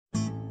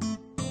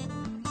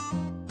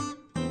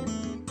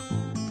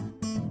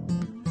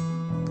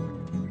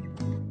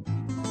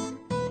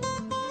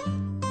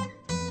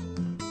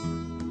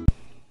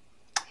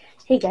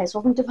Hey guys,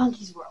 welcome to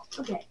Punky's World.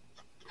 Okay,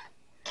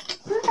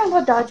 we were talking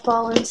about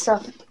dodgeball and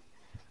stuff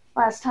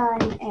last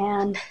time,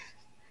 and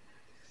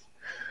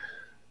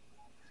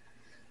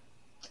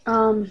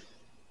I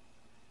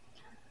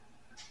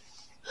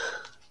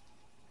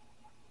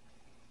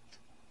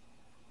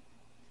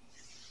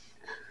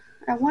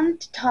wanted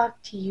to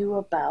talk to you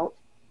about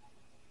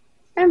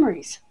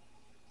memories,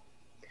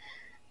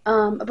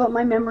 about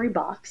my memory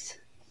box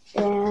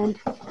and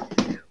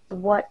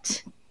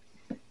what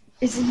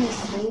is in this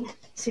thing.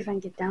 Let's see if I can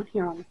get down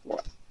here on the floor.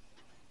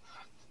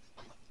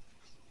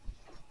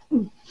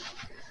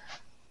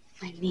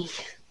 My knee.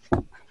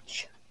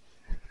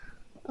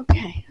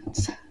 Okay.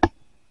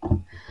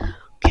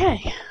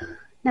 Okay.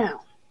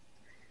 Now,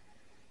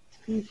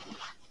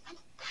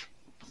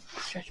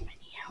 stretch my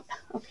knee out.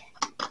 Okay.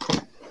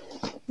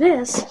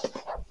 This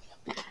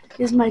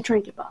is my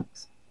trinket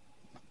box.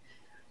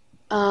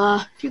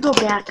 If you go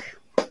back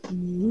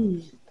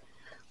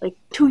like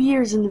 2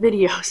 years in the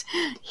videos,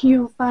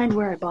 you'll find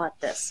where I bought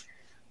this.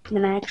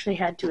 And I actually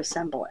had to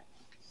assemble it.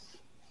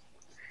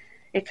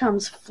 It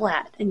comes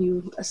flat, and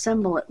you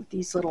assemble it with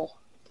these little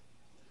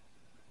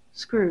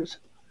screws.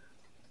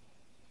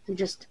 And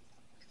just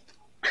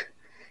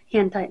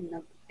hand tighten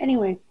them.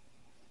 Anyway,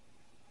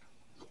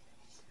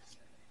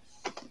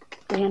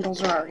 the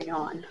handles are already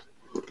on.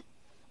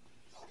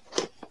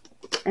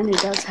 And it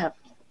does have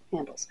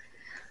handles.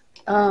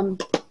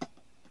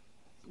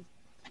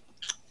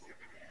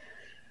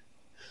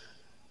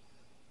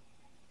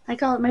 I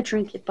call it my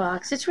trinket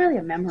box. It's really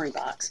a memory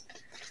box.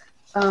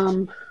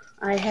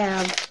 I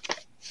have,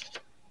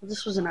 well,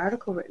 this was an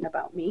article written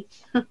about me.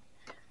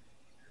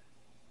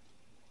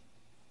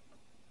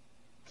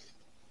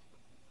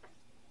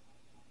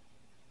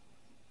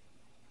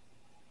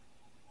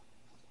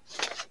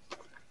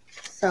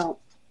 So,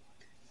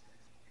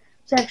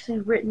 it's actually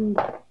written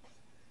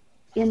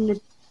in the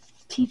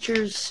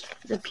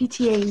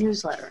PTA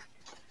newsletter.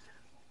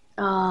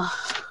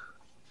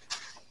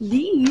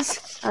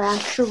 These are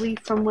actually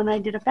from when I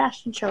did a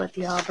fashion show at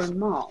the Auburn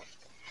Mall.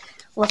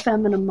 La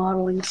Femina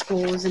Modeling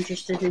School was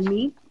interested in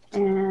me,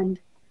 and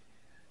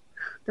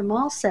the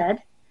mall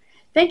said,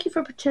 "Thank you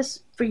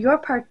for your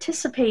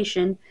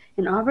participation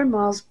in Auburn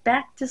Mall's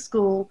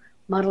back-to-school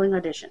modeling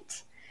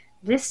auditions.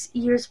 This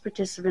year's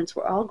participants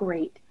were all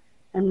great,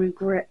 and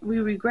we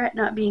regret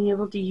not being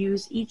able to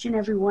use each and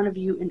every one of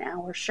you in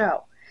our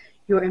show.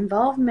 Your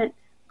involvement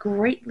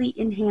greatly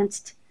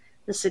enhanced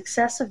the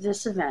success of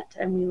this event,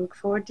 and we look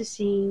forward to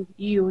seeing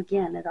you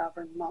again at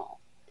Auburn Mall."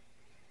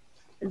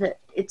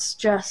 It's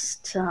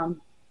just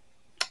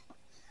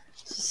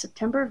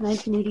September of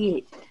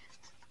 1988.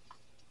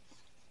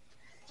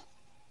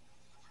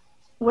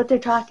 What they're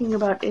talking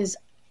about is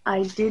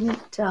I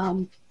didn't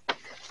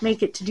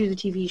make it to do the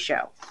TV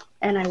show,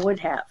 and I would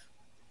have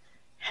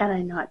had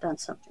I not done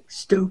something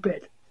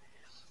stupid.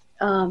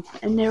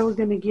 And they were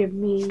going to give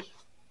me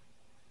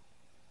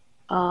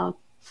a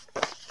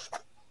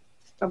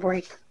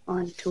break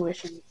on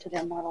tuition to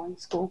their modeling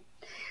school.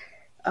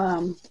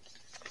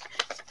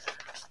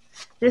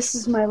 This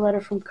is my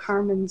letter from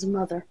Carmen's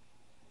mother,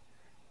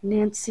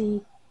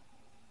 Nancy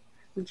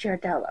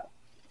Giardello.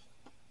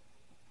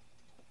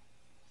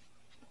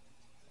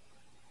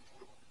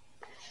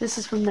 This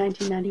is from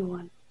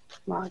 1991,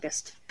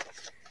 August.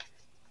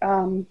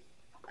 I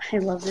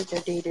love that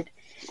they're dated.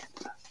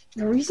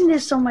 The reason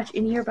there's so much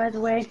in here, by the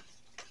way,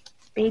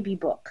 baby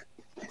book.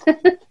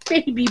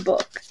 Baby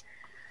book.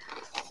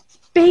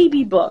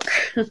 Baby book.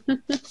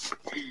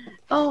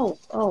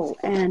 Oh,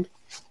 and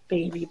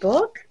baby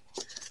book.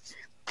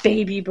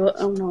 Baby book.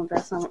 Oh no,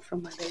 that's not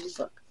from my baby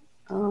book.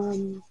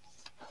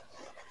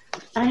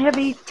 I have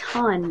a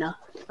ton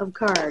of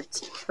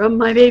cards from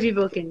my baby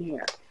book in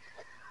here.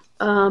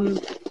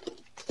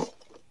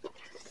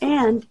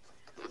 And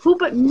who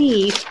but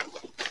me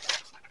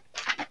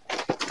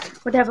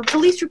would have a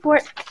police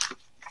report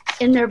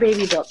in their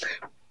baby book?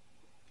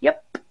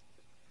 Yep.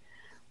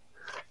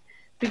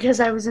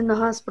 Because I was in the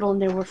hospital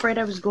and they were afraid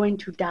I was going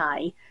to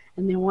die,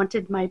 and they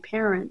wanted my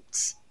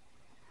parents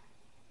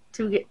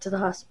to get to the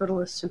hospital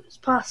as soon as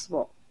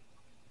possible.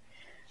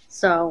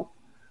 So,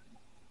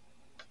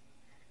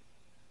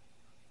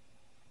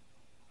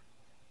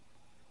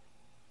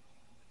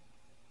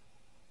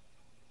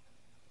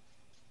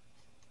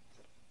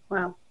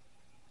 wow.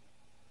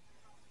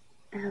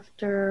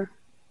 After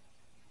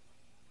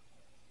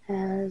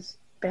has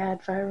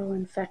bad viral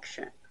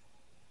infection.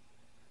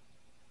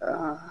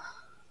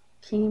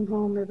 Came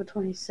home April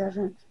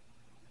 27th.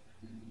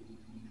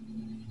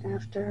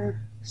 After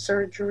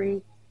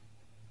surgery.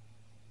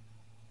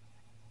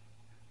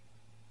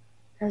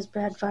 Has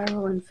bad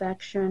viral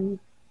infection.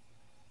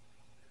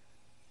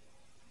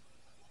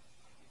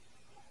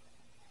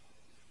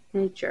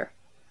 Nature.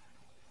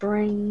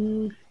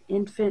 Bring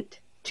infant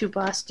to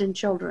Boston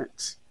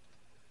Children's.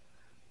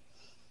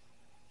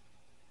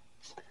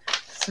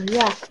 So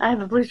yeah, I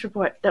have a police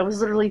report that was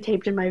literally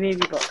taped in my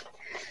baby book.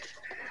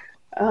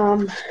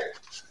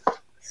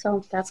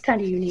 So that's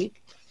kind of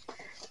unique.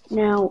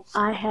 Now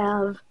I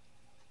have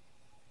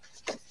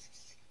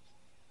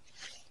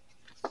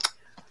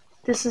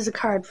This is a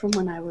card from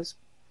when I was,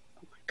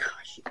 oh my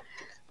gosh,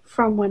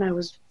 from when I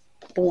was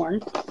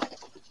born.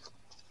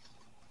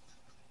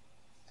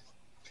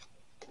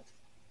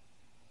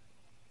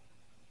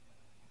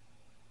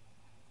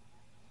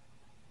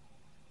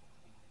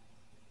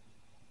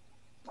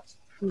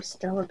 From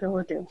Stella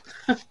Billadou.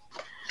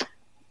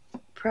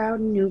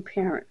 Proud new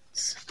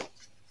parents.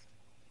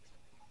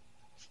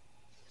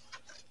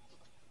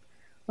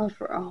 Love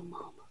for all,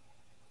 Mama.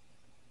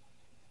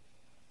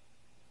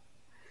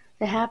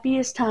 The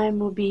happiest time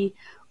will be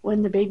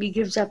when the baby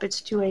gives up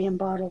its 2 a.m.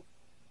 bottle.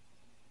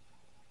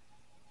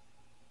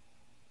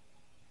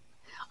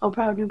 Oh,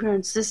 proud new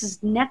parents. This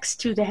is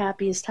next to the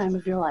happiest time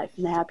of your life.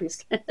 And the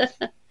happiest.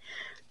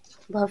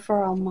 Love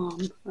for all,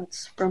 Mom.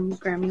 That's from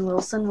Grammy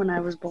Wilson, When I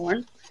Was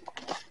Born.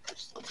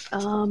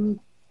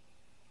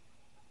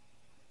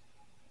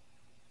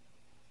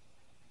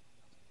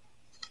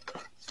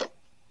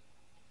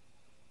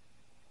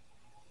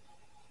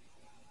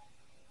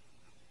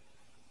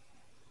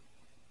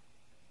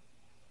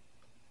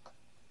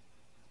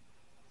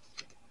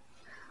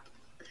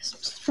 This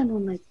must have been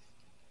when my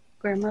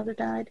grandmother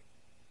died.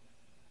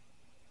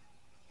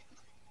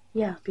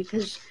 Yeah,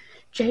 because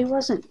Jay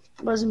wasn't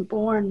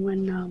born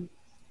when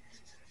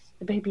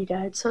the baby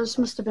died, so this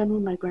must have been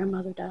when my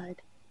grandmother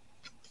died.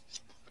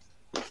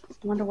 I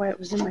wonder why it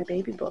was in my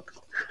baby book.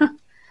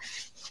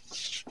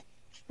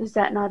 Is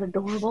that not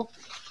adorable?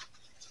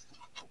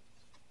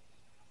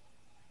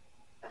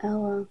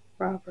 Ella,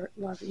 Robert,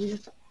 love you.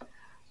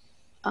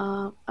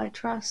 I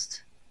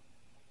trust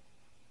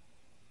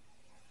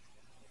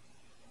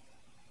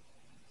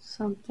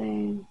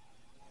something.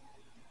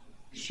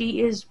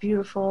 She is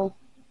beautiful.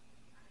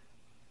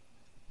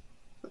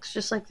 Looks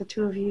just like the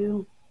two of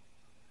you.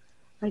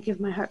 I give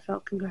my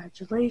heartfelt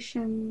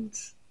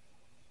congratulations.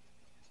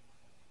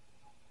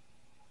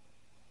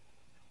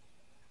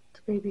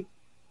 The baby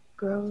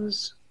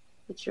grows.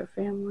 It's your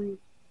family.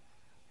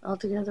 All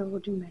together we'll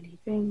do many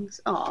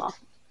things. Aw,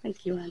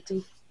 thank you,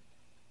 Auntie.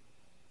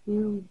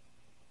 You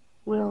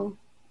will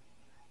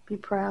be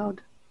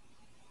proud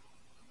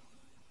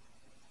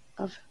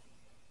of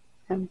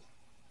him,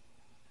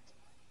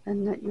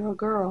 and that your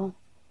girl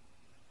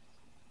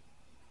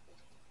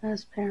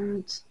has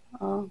parents,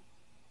 all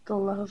the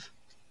love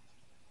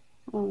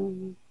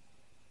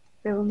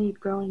they will need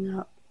growing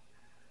up.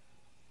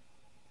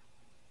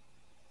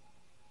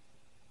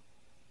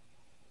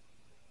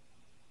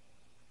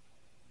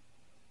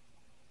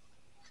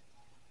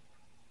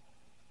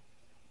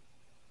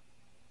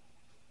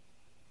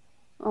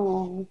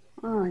 Oh,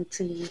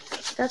 Auntie,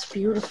 that's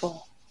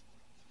beautiful.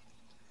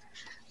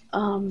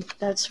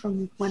 That's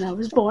from when I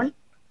was born.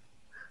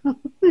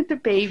 The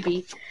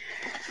baby.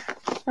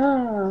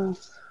 Oh,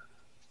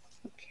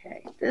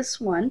 okay. This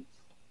one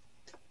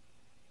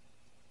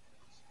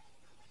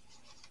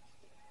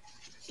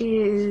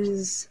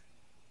is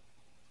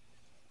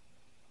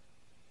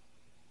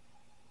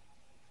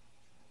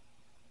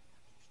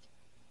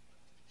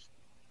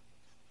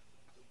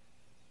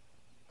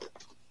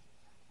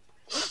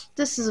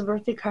this is a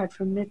birthday card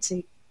from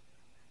Mitzi.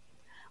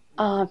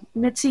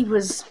 Mitzi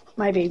was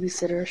my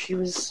babysitter. She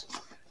was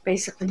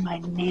basically my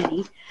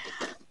nanny,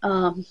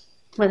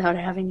 without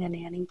having a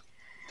nanny.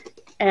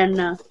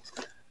 And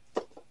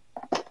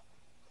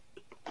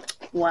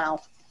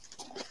wow,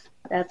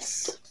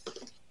 that's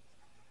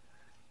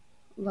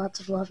lots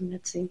of love,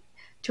 Mitzi.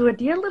 To a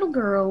dear little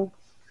girl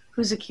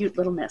who's a cute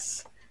little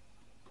miss.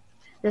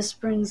 This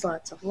brings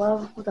lots of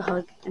love with a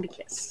hug and a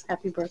kiss.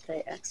 Happy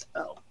birthday,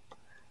 XO.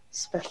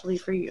 Especially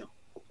for you.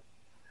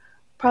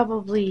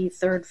 Probably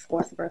 3rd,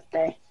 4th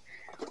birthday.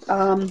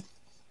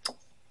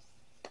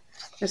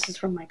 This is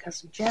from my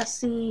cousin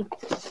Jessie.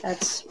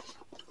 That's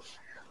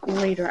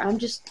later. I'm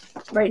just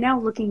right now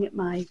looking at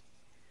my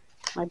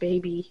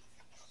baby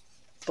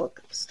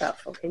book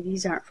stuff. Okay,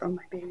 these aren't from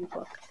my baby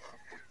book.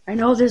 I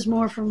know there's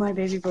more from my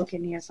baby book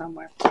in here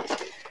somewhere.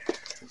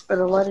 But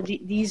a lot of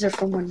these are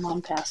from when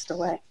Mom passed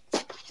away.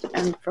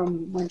 And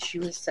from when she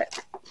was sick.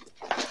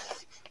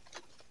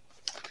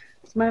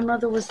 My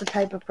mother was the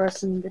type of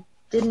person that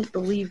didn't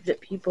believe that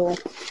people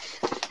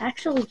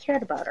actually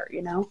cared about her,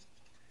 you know?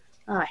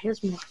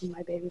 Here's more from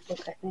my baby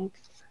book, I think.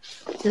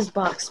 This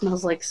box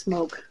smells like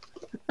smoke.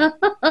 Yeah,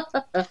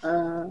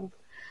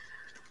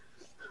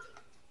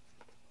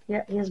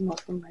 here's more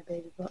from my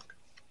baby book.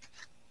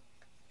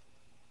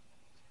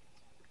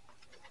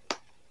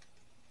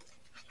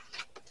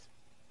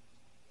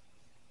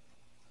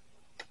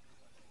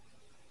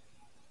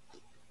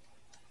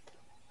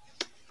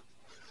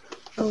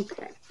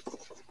 Okay.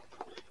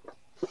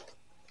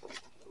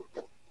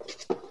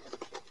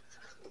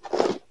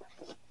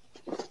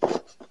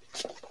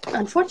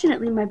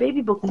 Unfortunately, my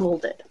baby book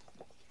molded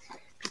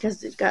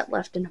because it got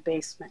left in a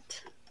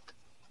basement.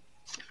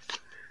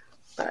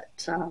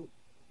 But,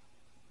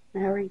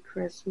 Merry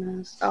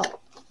Christmas. Oh,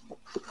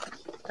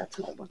 that's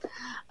an old one.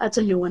 That's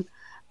a new one.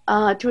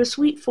 To a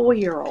sweet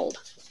 4-year-old.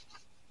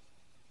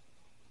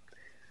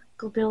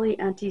 Uncle Billy,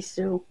 Auntie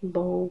Sue,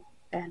 Bo,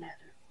 and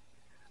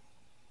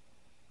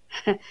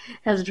Heather.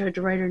 Heather tried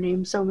to write her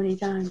name so many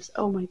times.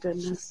 Oh my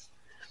goodness.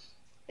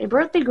 A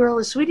birthday girl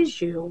as sweet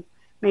as you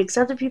makes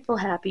other people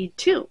happy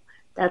too.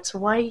 That's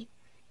why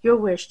you're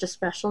wished a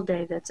special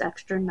day that's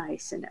extra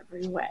nice in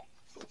every way.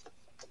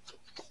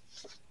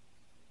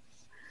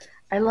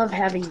 I love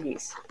having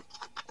these.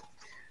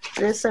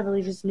 This, I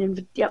believe, is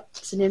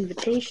it's an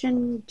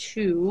invitation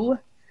to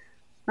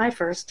my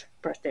first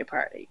birthday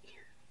party.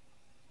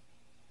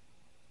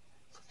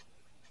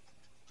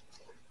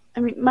 I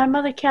mean, my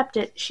mother kept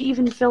it. She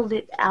even filled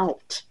it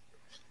out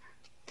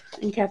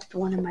and kept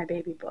one in my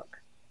baby book.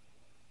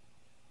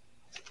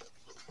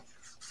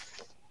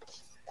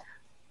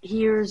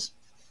 Here's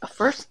a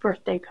first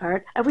birthday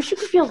card. I wish you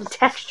could feel the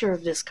texture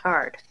of this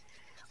card.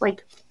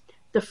 Like,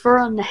 the fur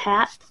on the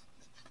hat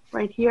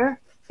right here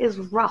is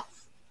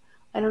rough.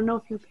 I don't know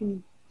if you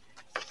can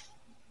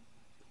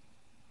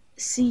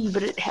see,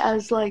 but it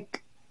has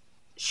like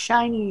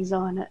shinies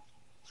on it.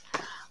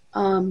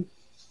 And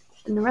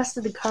the rest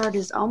of the card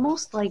is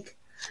almost like,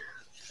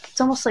 it's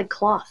almost like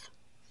cloth.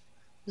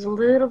 There's a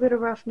little bit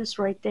of roughness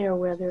right there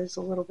where there's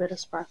a little bit of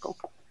sparkle.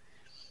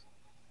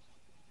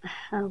 I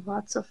have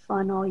lots of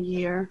fun all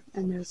year,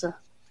 and there's a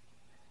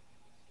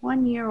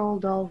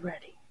 1-year-old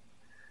already.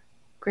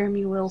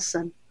 Angelina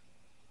Wilson.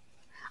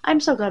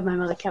 I'm so glad my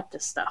mother kept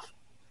this stuff.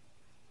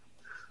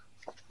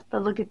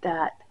 But look at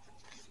that.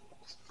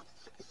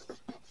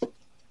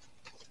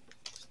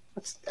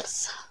 What's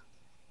this?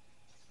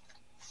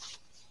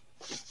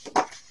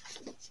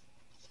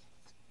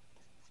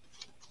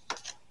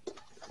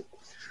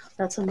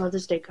 That's a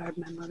Mother's Day card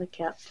my mother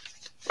kept.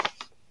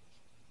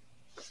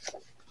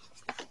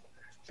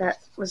 That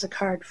was a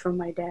card from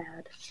my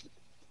dad.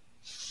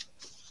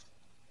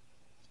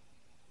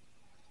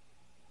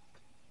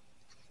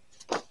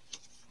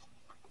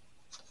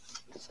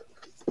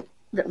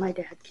 That my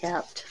dad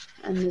kept.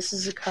 And this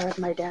is a card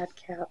my dad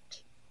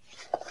kept.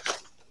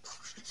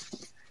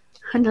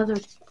 Another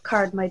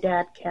card my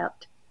dad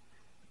kept.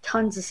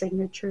 Tons of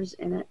signatures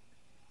in it.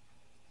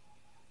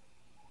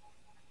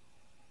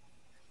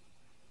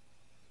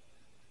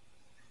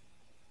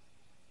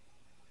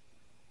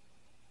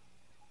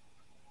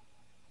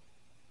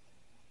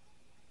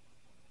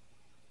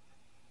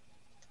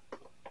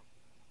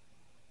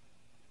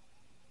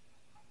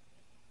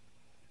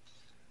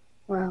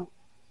 Wow.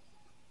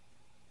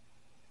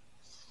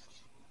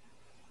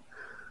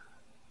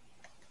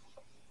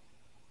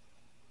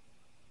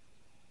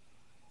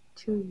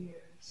 Two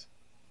years.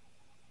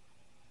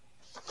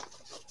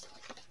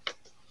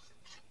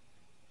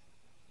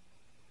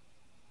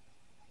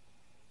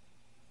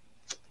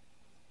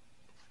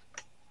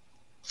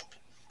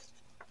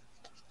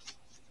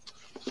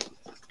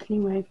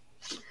 Anyway,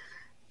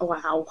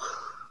 wow.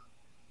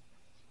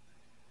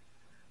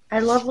 I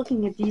love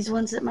looking at these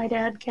ones that my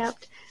dad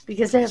kept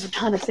because they have a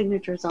ton of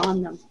signatures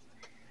on them.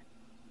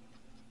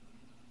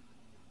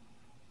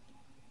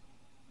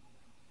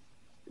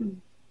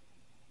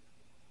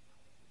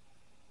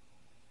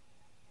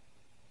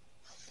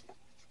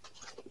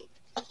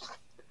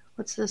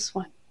 What's this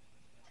one?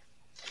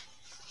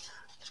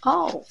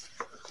 Oh.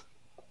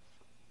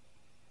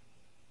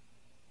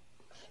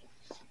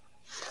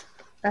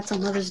 That's a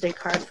Mother's Day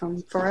card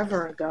from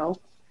forever ago.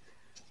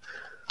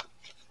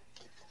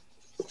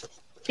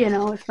 You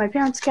know, if my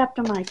parents kept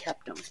them, I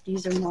kept them.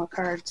 These are more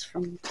cards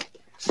from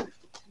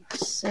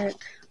sick.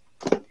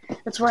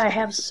 That's why I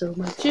have so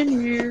much in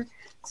here.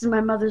 This is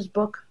my mother's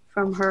book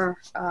from her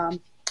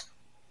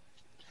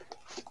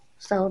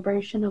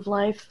celebration of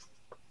life.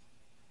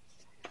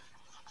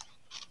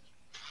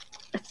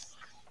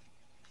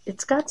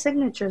 It's got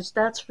signatures,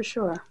 that's for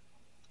sure.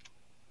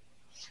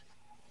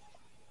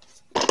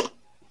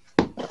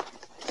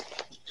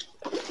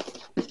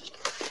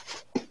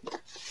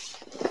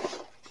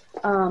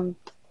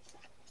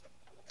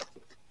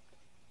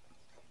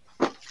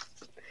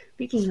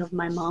 Speaking of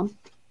my mom,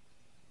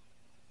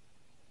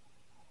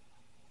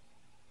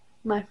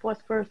 my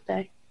 4th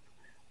birthday.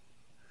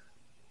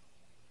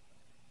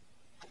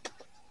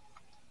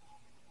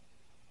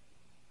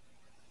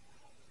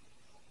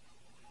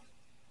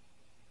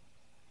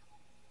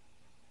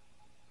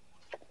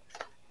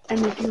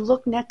 And if you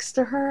look next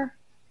to her,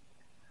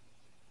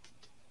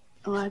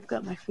 oh, I've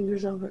got my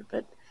fingers over it,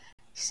 but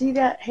see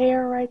that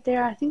hair right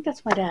there? I think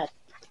that's my dad.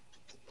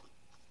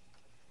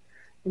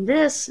 And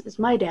this is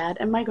my dad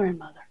and my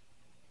grandmother.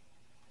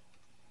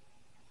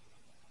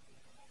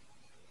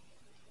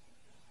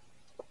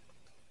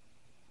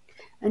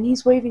 And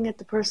he's waving at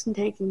the person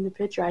taking the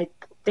picture. I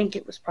think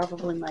it was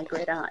probably my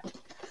great aunt.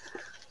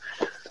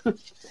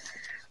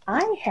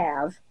 I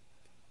have,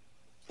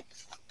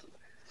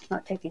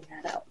 not taking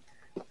that out.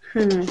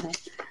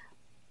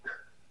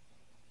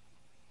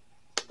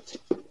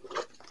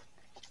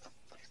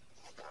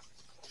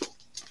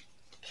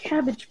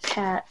 Cabbage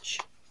Patch.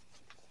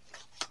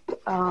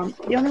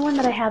 The only one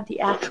that I have the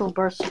actual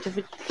birth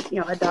certificate,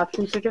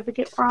 adoption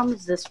certificate from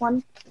is this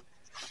one.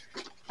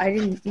 I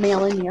didn't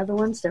mail in the other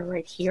ones. They're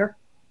right here.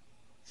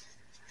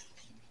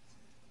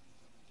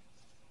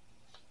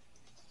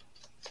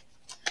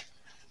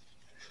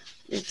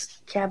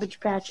 It's Cabbage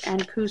Patch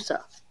and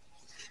Kusa.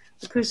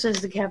 The Kusa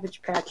is the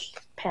Cabbage Patch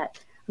pet.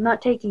 I'm not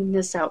taking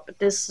this out, but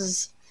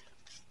this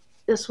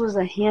was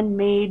a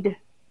handmade.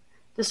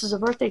 This was a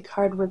birthday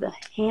card with a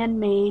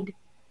handmade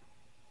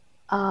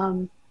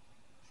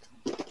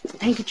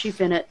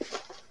handkerchief in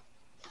it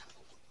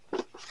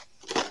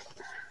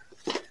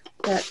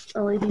that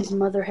a lady's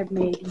mother had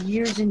made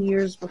years and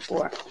years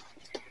before,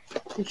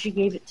 and she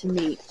gave it to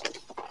me,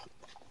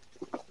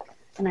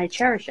 and I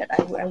cherish it.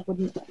 I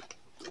wouldn't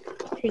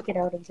take it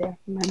out of there.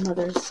 My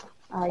mother's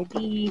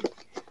ID,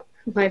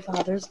 my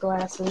father's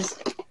glasses,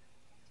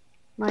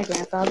 my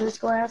grandfather's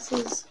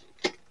glasses,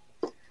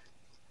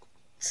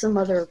 some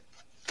other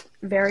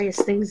various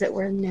things that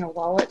were in their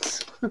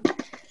wallets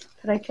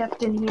that I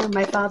kept in here.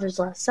 My father's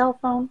last cell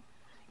phone.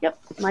 Yep,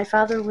 my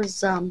father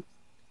was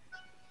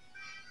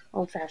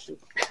old-fashioned.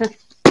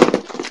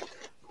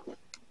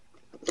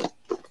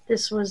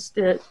 This was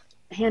the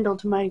handle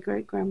to my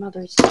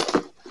great-grandmother's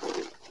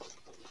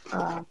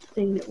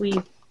thing that we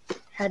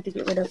had to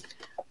get rid of.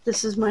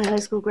 This is my high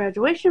school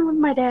graduation with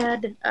my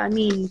dad. I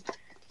mean,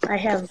 I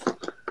have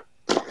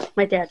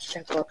my dad's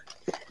checkbook.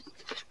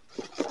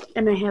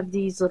 And I have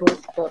these little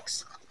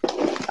books.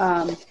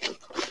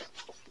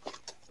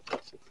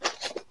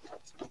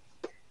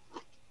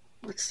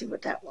 Let's see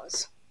what that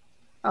was.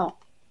 Oh.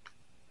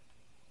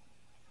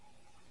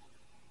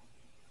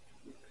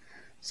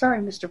 Sorry,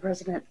 Mr.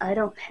 President, I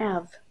don't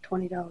have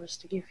 $20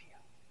 to give you.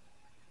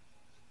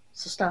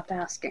 So stop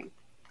asking.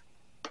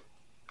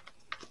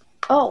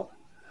 Oh.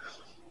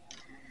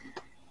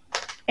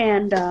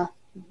 And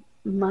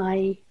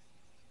my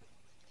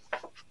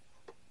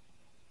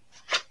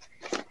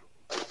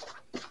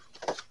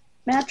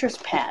mattress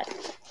pad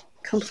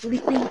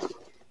completely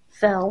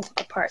fell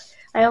apart.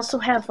 I also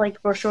have like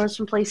brochures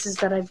from places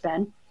that I've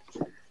been.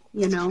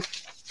 You know,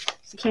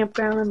 it's a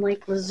campground in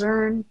Lake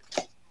Luzerne.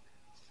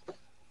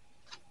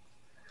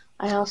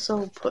 I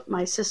also put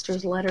my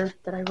sister's letter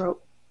that I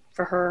wrote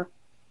for her,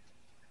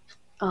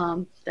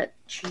 that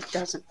she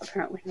doesn't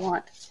apparently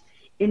want,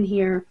 in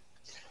here.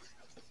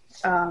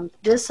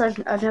 This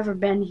I've never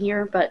been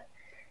here, but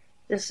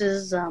this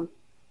is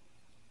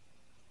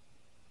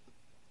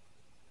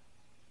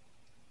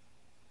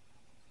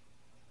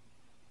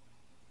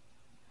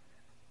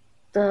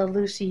the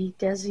Lucy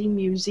Desi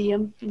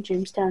Museum in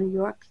Jamestown, New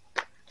York.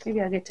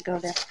 Maybe I'll get to go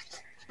there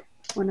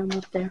when I'm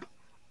up there.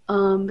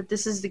 But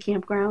this is the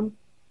campground.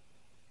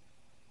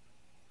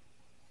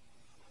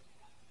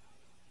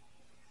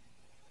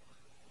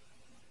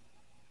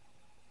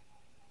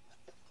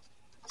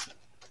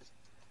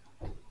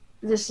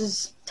 This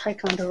is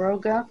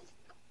Ticonderoga.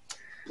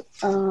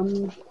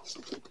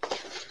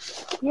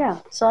 Yeah,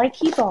 so I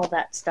keep all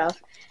that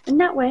stuff. And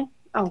that way,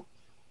 oh,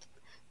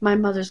 my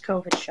mother's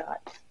COVID shot.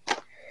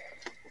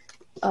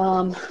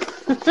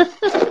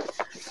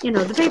 You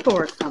know, the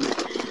paperwork from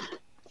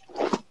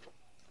it.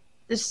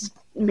 This is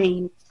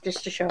Maine,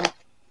 just to show.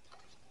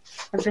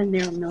 I've been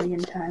there a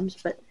million times,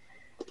 but...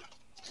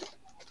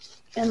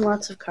 And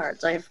lots of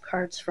cards. I have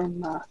cards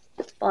from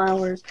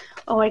flowers.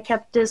 Oh, I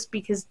kept this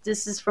because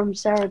this is from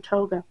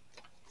Saratoga.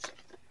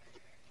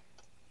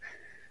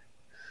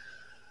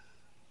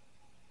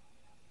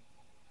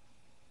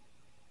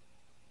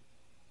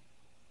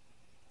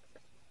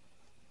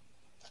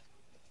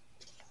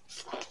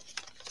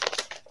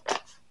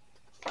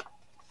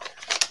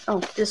 Oh,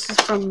 this is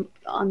from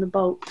on the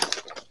boat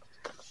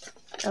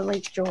at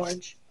Lake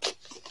George.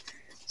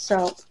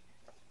 So,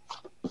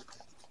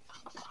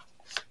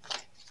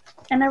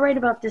 and I write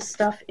about this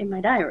stuff in my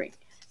diary.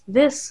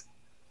 This,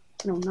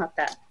 no, not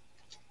that.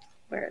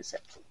 Where is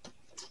it?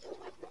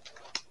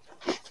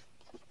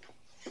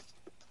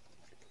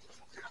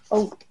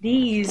 Oh,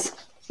 these,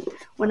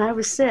 when I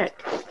was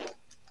sick,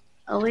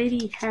 a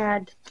lady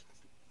had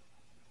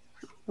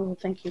a little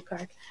thank you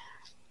card.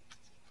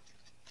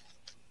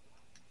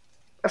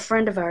 A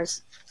friend of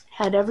ours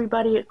had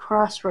everybody at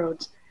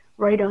Crossroads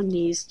write on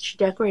these. She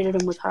decorated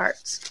them with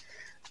hearts.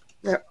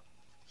 They're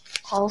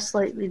all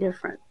slightly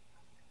different.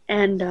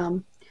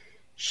 And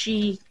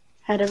she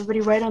had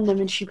everybody write on them,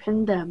 and she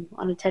pinned them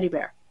on a teddy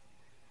bear.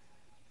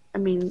 I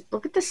mean,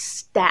 look at this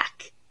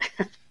stack.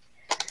 If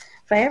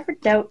I ever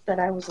doubt that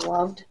I was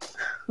loved,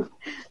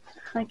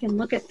 I can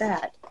look at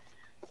that.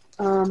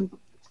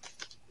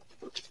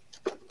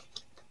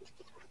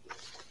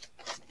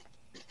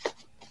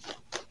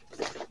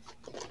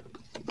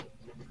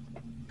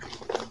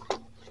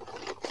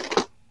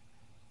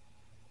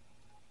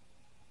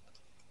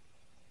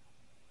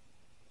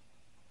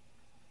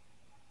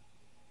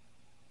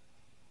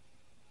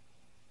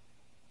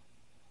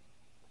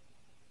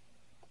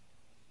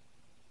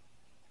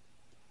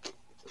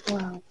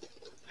 Wow.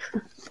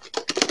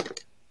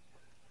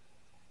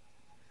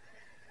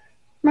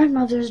 My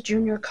mother's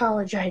junior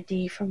college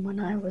ID from when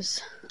I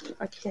was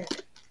a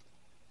kid.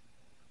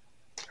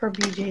 Her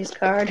BJ's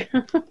card.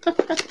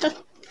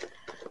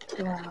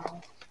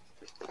 Wow.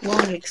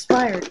 Long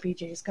expired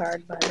BJ's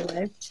card, by the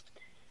way.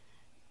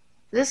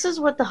 This is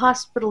what the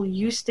hospital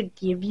used to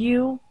give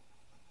you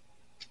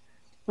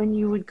when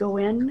you would go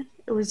in.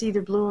 It was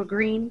either blue or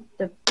green.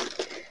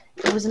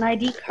 It was an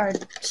ID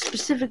card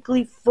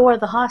specifically for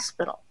the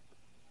hospital.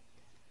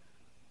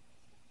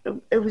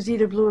 It was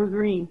either blue or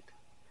green.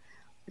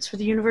 It's for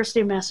the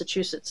University of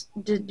Massachusetts.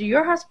 Do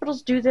your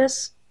hospitals do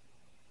this?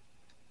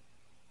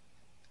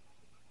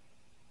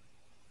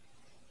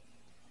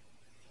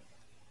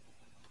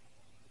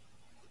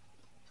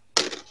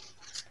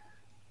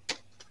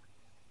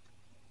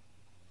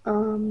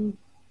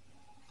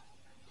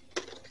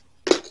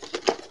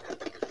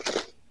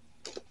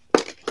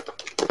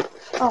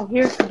 Oh,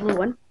 here's the blue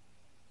one.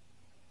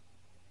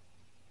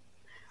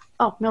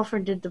 Oh,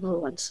 Milford did the blue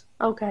ones.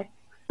 Okay.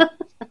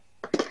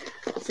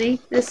 See,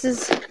 this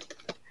is,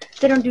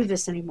 they don't do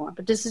this anymore,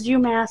 but this is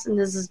UMass and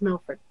this is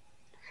Milford.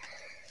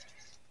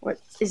 What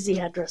is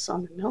the address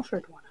on the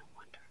Milford one, I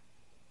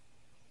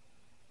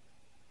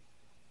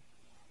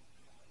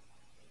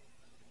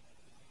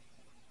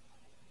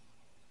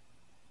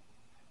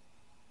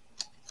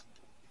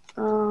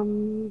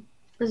wonder?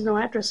 There's no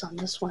address on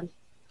this one.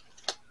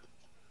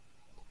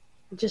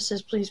 It just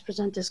says, please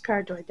present this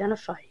card to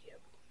identify you.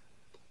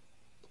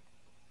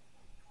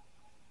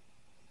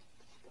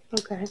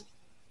 Okay.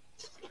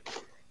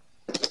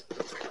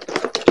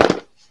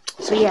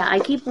 So yeah, I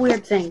keep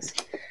weird things,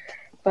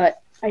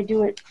 but I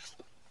do it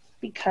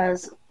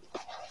because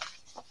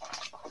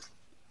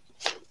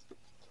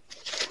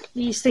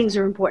these things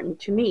are important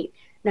to me.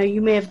 Now,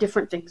 you may have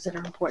different things that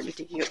are important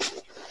to you.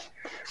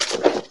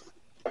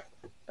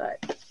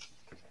 But,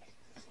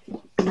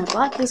 and I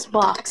bought this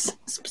box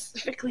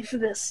specifically for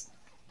this.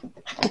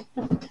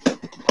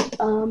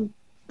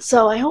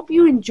 So I hope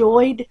you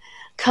enjoyed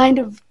kind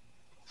of...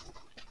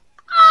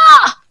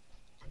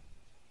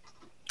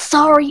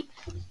 Sorry.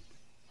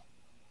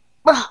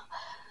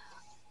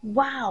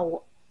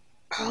 Wow.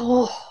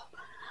 Oh.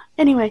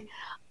 Anyway,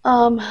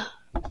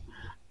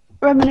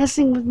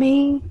 reminiscing with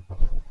me.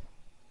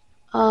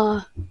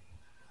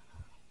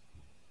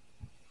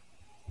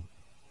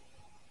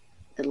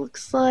 It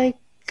looks like,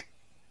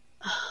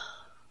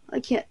 I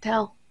can't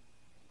tell.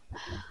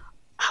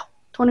 Ow,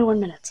 21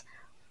 minutes.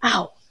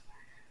 Ow.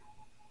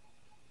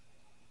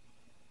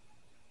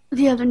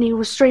 The other knee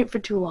was straight for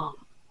too long.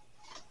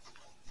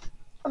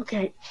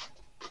 Okay,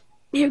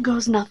 here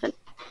goes nothing.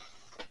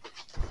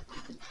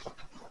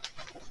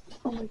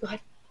 Oh my God.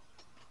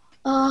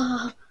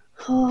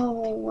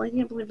 Oh, I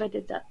can't believe I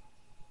did that.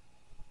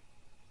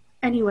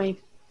 Anyway,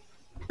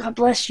 God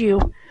bless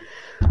you.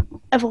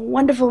 Have a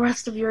wonderful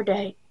rest of your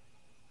day.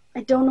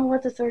 I don't know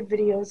what the third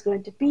video is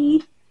going to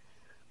be,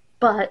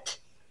 but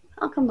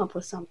I'll come up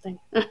with something.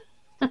 As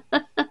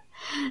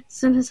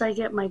soon as I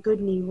get my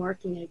good knee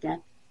working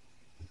again.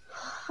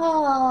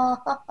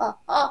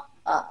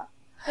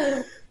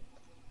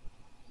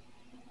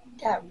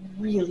 That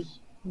really,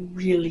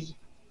 really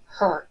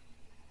hurt.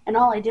 And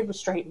all I did was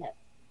straighten it.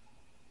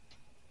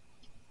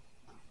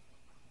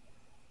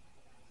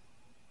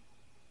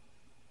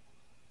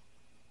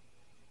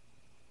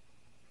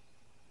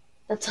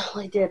 That's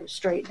all I did was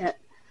straighten it.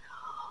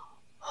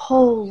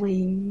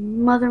 Holy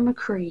Mother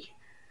McCree,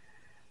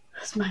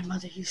 as my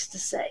mother used to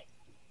say.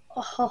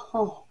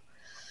 Oh.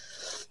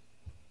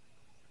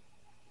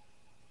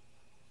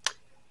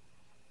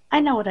 I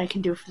know what I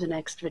can do for the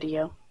next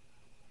video.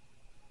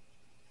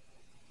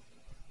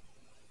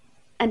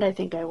 And I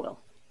think I will.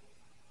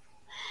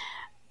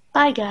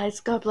 Bye guys.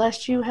 God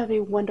bless you. Have a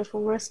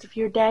wonderful rest of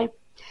your day.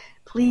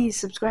 Please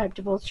subscribe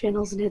to both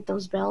channels and hit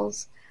those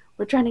bells.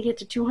 We're trying to get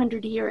to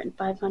 200 here and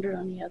 500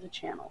 on the other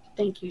channel.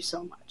 Thank you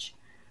so much.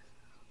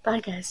 Bye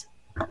guys.